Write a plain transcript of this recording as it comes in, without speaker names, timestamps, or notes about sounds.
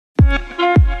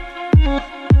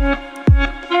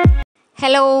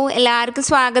Hello എല്ലാവർക്കും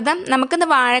സ്വാഗതം. നമുക്കിന്ന്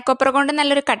വാഴക്കൊപ്ര കൊണ്ട്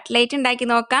നല്ലൊരു കട്ട്ലേറ്റ് ഉണ്ടാക്കി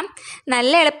നോക്കാം.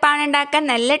 നല്ല എളുപ്പമാണ് ഉണ്ടാക്കാൻ,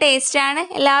 നല്ല ടേസ്റ്റാണ്.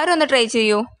 എല്ലാവരും ഒന്ന് ട്രൈ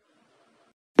ചെയ്യൂ.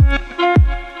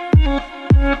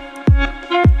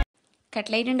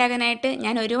 കട്ട്ലേറ്റ് ഉണ്ടാക്കാനായിട്ട്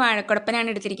ഞാൻ ഒരു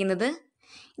വാഴക്കൊടപ്പനാണ് എടുത്തിരിക്കുന്നത്.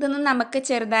 ഇതൊന്ന് നമുക്ക്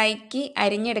ചെറുതാക്കി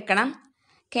അരിഞ്ഞെടുക്കണം.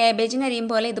 കാബേജിന് അരിയും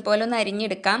പോലെ ഇതുപോലെ ഒന്ന്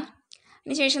അരിഞ്ഞെടുക്കാം.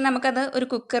 അതിനുശേഷം നമുക്കത് ഒരു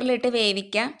കുക്കറിലിട്ട്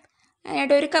വേവിക്കാം.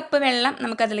 അതിനായിട്ട് 1 കപ്പ് വെള്ളം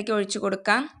നമുക്കതിലേക്ക് ഒഴിച്ചു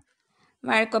കൊടുക്കാം.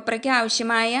 വാഴക്കൊപ്രയ്ക്ക്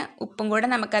ആവശ്യമായ ഉപ്പും കൂടെ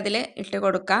നമുക്കതിൽ ഇട്ട്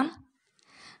കൊടുക്കാം.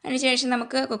 അതിനുശേഷം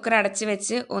നമുക്ക് കുക്കർ അടച്ച്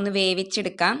വെച്ച് ഒന്ന്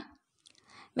വേവിച്ചെടുക്കാം.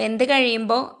 വെന്ത്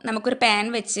കഴിയുമ്പോൾ നമുക്കൊരു പാൻ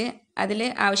വെച്ച് അതിൽ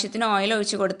ആവശ്യത്തിന് ഓയിൽ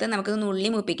ഒഴിച്ച് കൊടുത്ത് നമുക്കൊന്ന് ഉള്ളി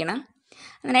മൂപ്പിക്കണം.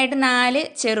 അതിനായിട്ട് 4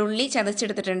 ചെറുള്ളി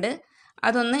ചതച്ചെടുത്തിട്ടുണ്ട്.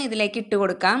 അതൊന്ന് ഇതിലേക്ക് ഇട്ട്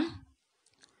കൊടുക്കാം.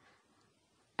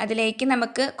 അതിലേക്ക്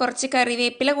നമുക്ക് കുറച്ച്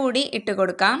കറിവേപ്പില കൂടി ഇട്ട്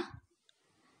കൊടുക്കാം.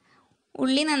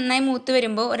 ഉള്ളി നന്നായി മൂത്ത്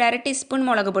വരുമ്പോൾ 1/2 ടീസ്പൂൺ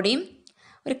മുളക് പൊടിയും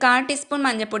 1/4 ടീസ്പൂൺ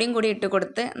മഞ്ഞൾപ്പൊടിയും കൂടി ഇട്ട്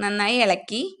കൊടുത്ത് നന്നായി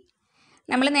ഇളക്കി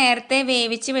നമ്മൾ നേരത്തെ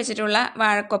വേവിച്ച് വെച്ചിട്ടുള്ള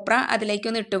വാഴക്കൊപ്ര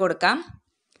അതിലേക്കൊന്ന് ഇട്ട് കൊടുക്കാം.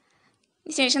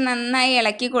 ശേഷം നന്നായി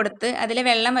ഇളക്കി കൊടുത്ത് അതിൽ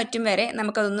വെള്ളം വറ്റും വരെ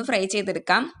നമുക്കതൊന്ന് ഫ്രൈ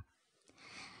ചെയ്തെടുക്കാം.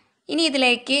 ഇനി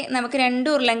ഇതിലേക്ക് നമുക്ക്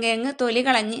 2 ഉരുളൻകിഴങ്ങ് തൊലി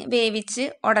കളഞ്ഞ് വേവിച്ച്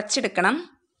ഉടച്ചെടുക്കണം.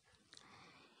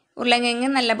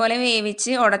 ഉരുളൻകിഴങ്ങ് നല്ലപോലെ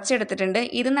വേവിച്ച് ഉടച്ചെടുത്തിട്ടുണ്ട്.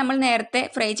 ഇത് നമ്മൾ നേരത്തെ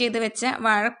ഫ്രൈ ചെയ്ത് വെച്ച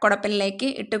വാഴക്കൊടപ്പനിലേക്ക്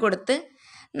ഇട്ട് കൊടുത്ത്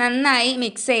നന്നായി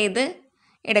മിക്സ് ചെയ്ത്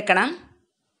എടുക്കണം.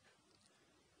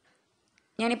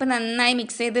 ഞാനിപ്പോൾ നന്നായി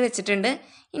മിക്സ് ചെയ്ത് വെച്ചിട്ടുണ്ട്.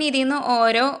 ഇനി ഇതിൽ നിന്ന്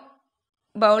ഓരോ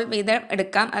ബൗൾ വീതം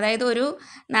എടുക്കാം. അതായത് ഒരു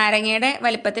നാരങ്ങയുടെ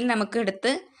വലിപ്പത്തിൽ നമുക്ക്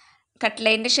എടുത്ത്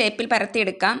കട്ട്ലേറ്റിൻ്റെ ഷേപ്പിൽ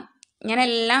പരത്തിയെടുക്കാം.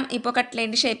 ഞാനെല്ലാം ഇപ്പോൾ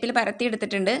കട്ട്ലേറ്റിൻ്റെ ഷേപ്പിൽ പരത്തി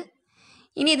എടുത്തിട്ടുണ്ട്.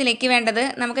 ഇനി ഇതിലേക്ക് വേണ്ടത്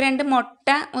നമുക്ക് 2 മുട്ട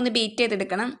ഒന്ന് ബീറ്റ്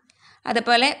ചെയ്തെടുക്കണം.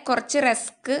 അതുപോലെ കുറച്ച്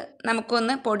റസ്ക്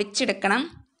നമുക്കൊന്ന് പൊടിച്ചെടുക്കണം.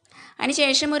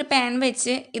 അതിനുശേഷം ഒരു പാൻ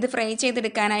വെച്ച് ഇത് ഫ്രൈ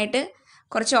ചെയ്തെടുക്കാനായിട്ട്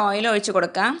കുറച്ച് ഓയിൽ ഒഴിച്ച്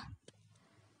കൊടുക്കാം.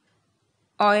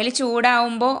 ഓയിൽ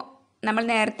ചൂടാവുമ്പോൾ നമ്മൾ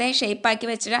നേരത്തെ ഷേപ്പാക്കി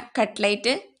വെച്ച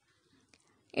കട്ട്ലേറ്റ്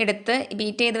എടുത്ത്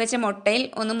ബീറ്റ് ചെയ്ത് വെച്ച മുട്ടയിൽ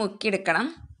ഒന്ന് മുക്കിയെടുക്കണം.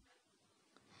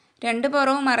 2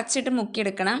 പുറവും മറച്ചിട്ട്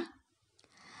മുക്കിയെടുക്കണം.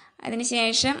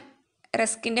 അതിനുശേഷം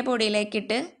റസ്കിൻ്റെ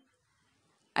പൊടിയിലേക്കിട്ട്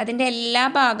അതിൻ്റെ എല്ലാ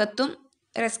ഭാഗത്തും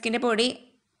റസ്കിൻ്റെ പൊടി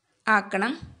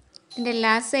ആക്കണം. ഇതിൻ്റെ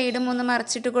എല്ലാ സൈഡും ഒന്ന്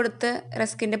മറച്ചിട്ട് കൊടുത്ത്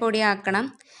റസ്കിൻ്റെ പൊടി ആക്കണം.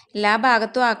 എല്ലാ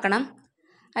ഭാഗത്തും ആക്കണം.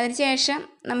 അതിനുശേഷം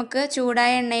നമുക്ക്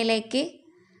ചൂടായ എണ്ണയിലേക്ക്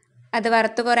അത്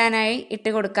വറുത്ത് കോരാനായി ഇട്ട്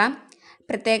കൊടുക്കാം.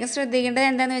 പ്രത്യേകം ശ്രദ്ധിക്കേണ്ടത്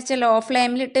എന്താണെന്ന് വെച്ചാൽ ലോ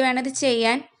ഫ്ലെയിമിലിട്ട് വേണം ഇത്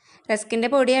ചെയ്യാൻ. റസ്കിൻ്റെ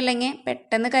പൊടി അല്ലെങ്കിൽ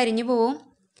പെട്ടെന്ന് കരിഞ്ഞു പോവും.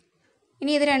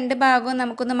 ഇനി ഇത് 2 ഭാഗവും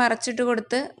നമുക്കൊന്ന് മറച്ചിട്ട്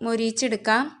കൊടുത്ത്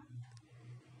മൊരിച്ചെടുക്കാം.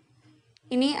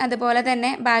 ഇനി അതുപോലെ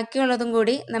തന്നെ ബാക്കിയുള്ളതും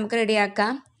കൂടി നമുക്ക്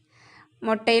റെഡിയാക്കാം.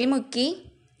 മുട്ടയിൽ മുക്കി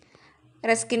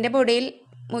റസ്കിൻ്റെ പൊടിയിൽ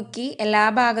മുക്കി എല്ലാ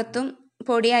ഭാഗത്തും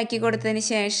പൊടിയാക്കി കൊടുത്തതിന്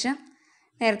ശേഷം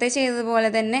നേരത്തെ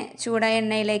ചെയ്തതുപോലെ തന്നെ ചൂടായ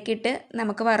എണ്ണയിലേക്കിട്ട്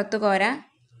നമുക്ക് വറുത്ത് കോരാം.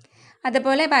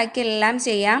 അതുപോലെ ബാക്കിയെല്ലാം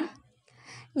ചെയ്യാം.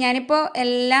 ഞാനിപ്പോൾ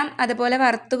എല്ലാം അതുപോലെ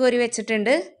വറുത്ത് കോരി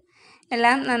വെച്ചിട്ടുണ്ട്.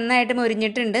 എല്ലാം നന്നായിട്ട്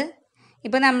മൊരിഞ്ഞിട്ടുണ്ട്.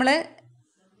 ഇപ്പോൾ നമ്മൾ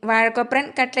വാഴക്കൊപ്രൻ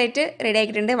കട്ട്ലേറ്റ് റെഡി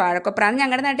ആക്കിയിട്ടുണ്ട്. വാഴക്കൊപ്ര എന്ന്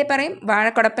ഞങ്ങളുടെ നാട്ടിൽ പറയും,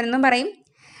 വാഴക്കൊടപ്പൻ എന്നും പറയും.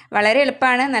 വളരെ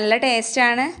എളുപ്പമാണ്, നല്ല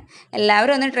ടേസ്റ്റാണ്.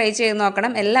 എല്ലാവരും ഒന്ന് ട്രൈ ചെയ്ത്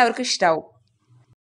നോക്കണം. എല്ലാവർക്കും ഇഷ്ടമാവും.